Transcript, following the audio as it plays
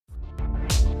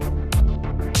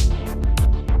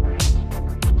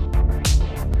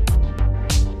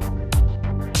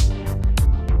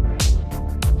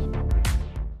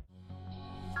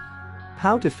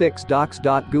How to fix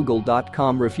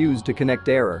docs.google.com refuse to connect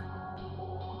error.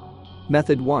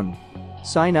 Method 1.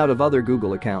 Sign out of other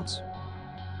Google accounts.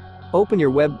 Open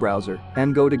your web browser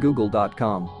and go to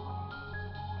google.com.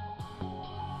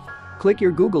 Click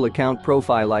your Google account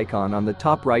profile icon on the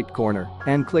top right corner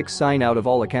and click Sign out of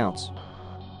all accounts.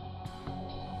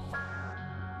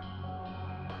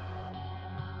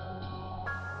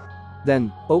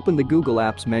 Then, open the Google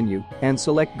Apps menu and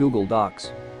select Google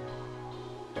Docs.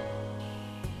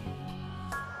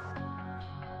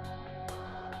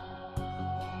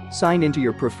 Sign into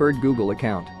your preferred Google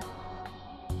account.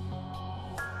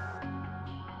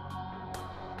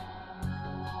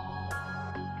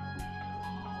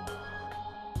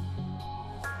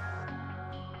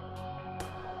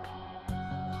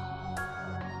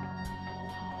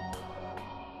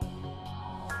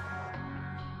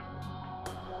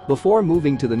 Before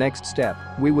moving to the next step,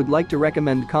 we would like to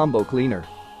recommend Combo Cleaner.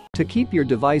 To keep your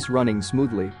device running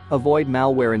smoothly, avoid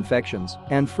malware infections,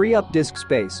 and free up disk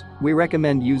space, we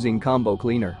recommend using Combo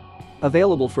Cleaner.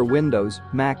 Available for Windows,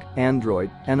 Mac,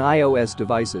 Android, and iOS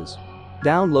devices.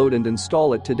 Download and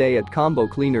install it today at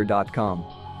combocleaner.com.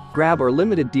 Grab our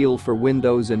limited deal for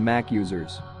Windows and Mac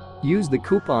users. Use the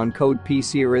coupon code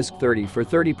PCRISK30 for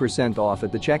 30% off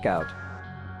at the checkout.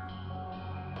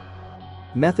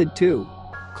 Method 2.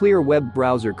 Clear web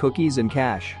browser cookies and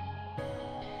cache.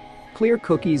 Clear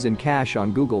cookies and cache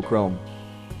on Google Chrome.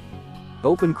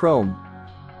 Open Chrome.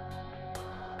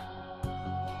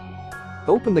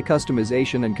 Open the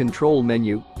Customization and Control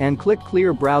menu and click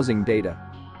Clear Browsing Data.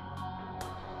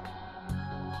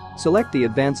 Select the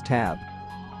Advanced tab.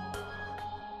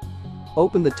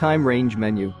 Open the Time Range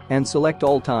menu and select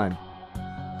All Time.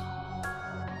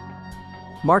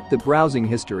 Mark the browsing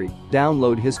history,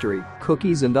 download history,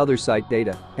 cookies and other site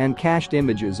data, and cached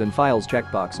images and files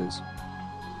checkboxes.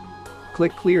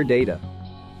 Click Clear Data.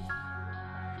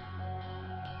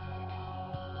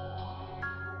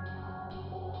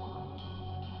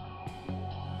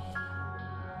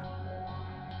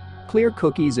 Clear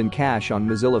cookies and cache on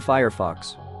Mozilla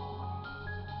Firefox.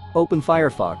 Open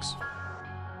Firefox.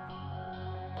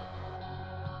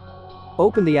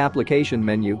 Open the Application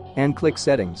menu and click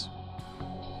Settings.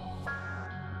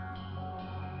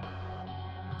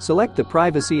 Select the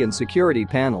Privacy and Security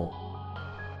panel.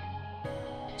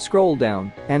 Scroll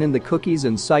down, and in the Cookies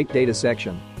and Site Data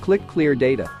section, click Clear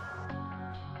Data.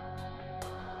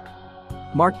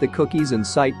 Mark the cookies and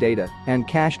site data and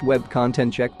cached web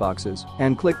content checkboxes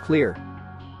and click Clear.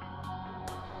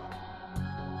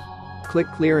 Click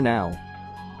Clear now.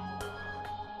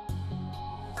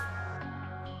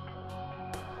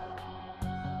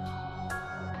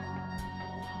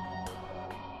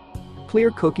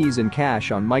 Clear cookies and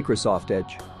cache on Microsoft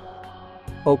Edge.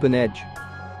 Open Edge.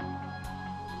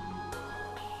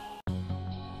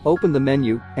 Open the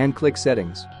menu and click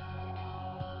Settings.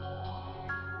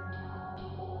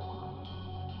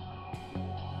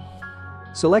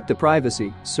 Select the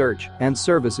Privacy, Search, and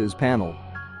Services panel.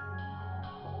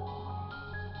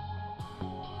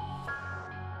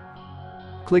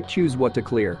 Click Choose what to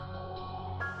clear.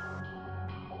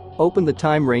 Open the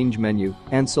Time Range menu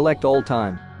and select All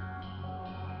Time.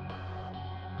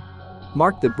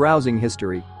 Mark the browsing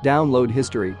history, download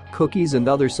history, cookies and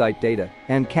other site data,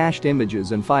 and cached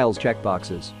images and files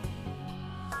checkboxes.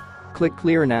 Click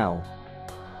Clear now.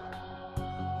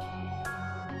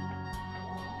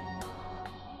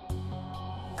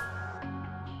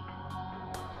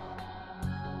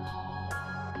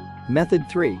 Method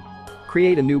 3.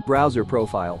 Create a new browser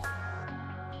profile.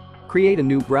 Create a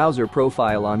new browser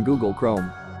profile on Google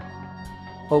Chrome.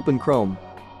 Open Chrome.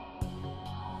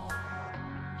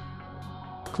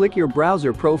 Click your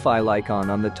browser profile icon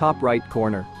on the top right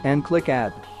corner and click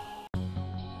Add.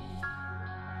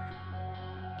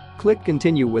 Click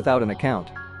Continue without an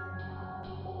account.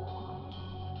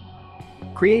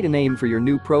 Create a name for your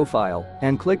new profile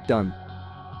and click Done.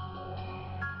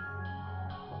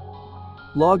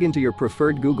 Log into your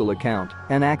preferred Google account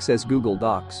and access Google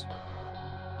Docs.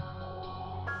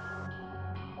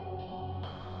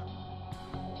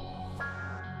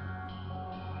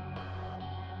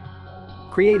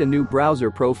 Create a new browser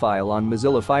profile on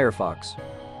Mozilla Firefox.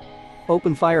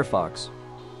 Open Firefox.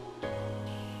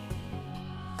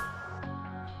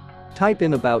 Type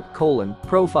in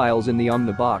Profiles in the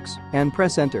Omni box and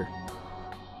press Enter.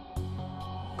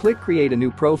 Click Create a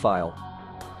new profile.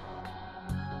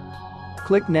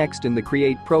 Click Next in the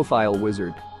Create Profile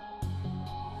wizard.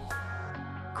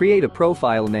 Create a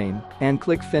profile name and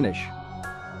click Finish.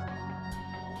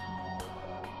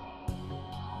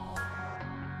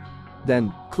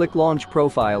 Then, click Launch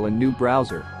Profile in New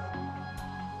Browser.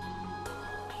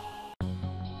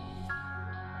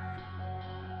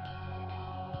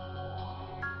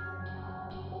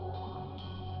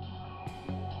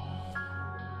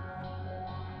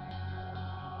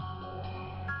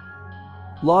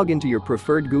 Log into your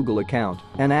preferred Google account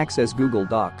and access Google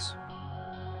Docs.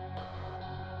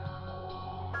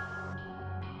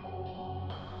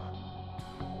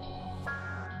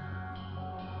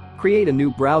 Create a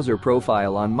new browser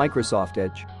profile on Microsoft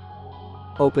Edge.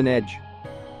 Open Edge.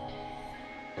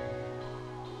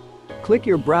 Click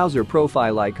your browser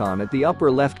profile icon at the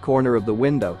upper left corner of the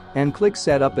window and click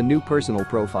Set up a new personal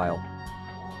profile.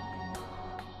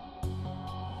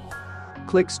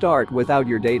 Click Start without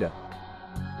your data.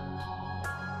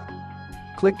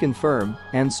 Click Confirm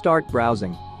and start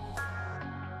browsing.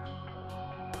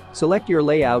 Select your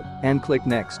layout and click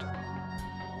Next.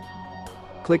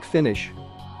 Click Finish.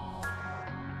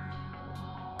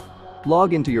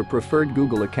 Log into your preferred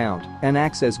Google account and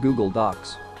access Google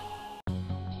Docs.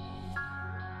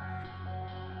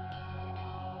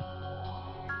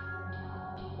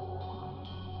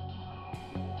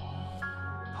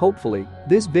 Hopefully,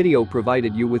 this video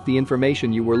provided you with the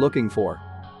information you were looking for.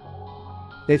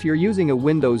 If you're using a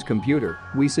Windows computer,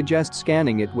 we suggest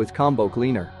scanning it with Combo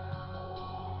Cleaner.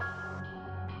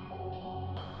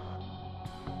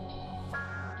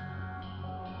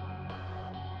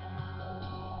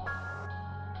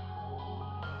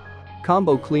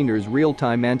 Combo Cleaner's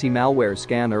real-time anti-malware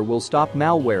scanner will stop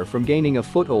malware from gaining a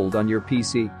foothold on your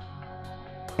PC.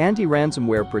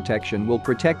 Anti-ransomware protection will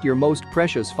protect your most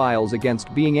precious files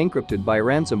against being encrypted by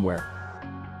ransomware.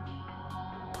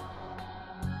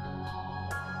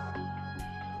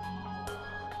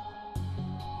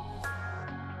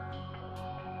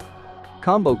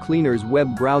 Combo Cleaner's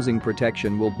web browsing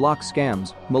protection will block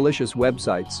scams, malicious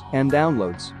websites, and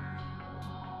downloads.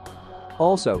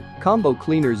 Also, Combo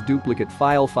Cleaner's Duplicate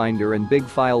File Finder and Big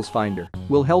Files Finder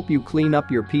will help you clean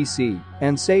up your PC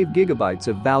and save gigabytes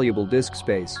of valuable disk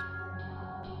space.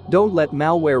 Don't let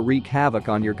malware wreak havoc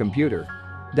on your computer.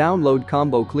 Download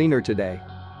Combo Cleaner today.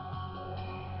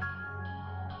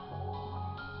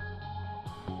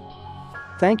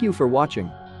 Thank you for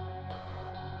watching.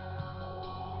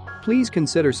 Please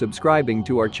consider subscribing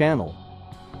to our channel.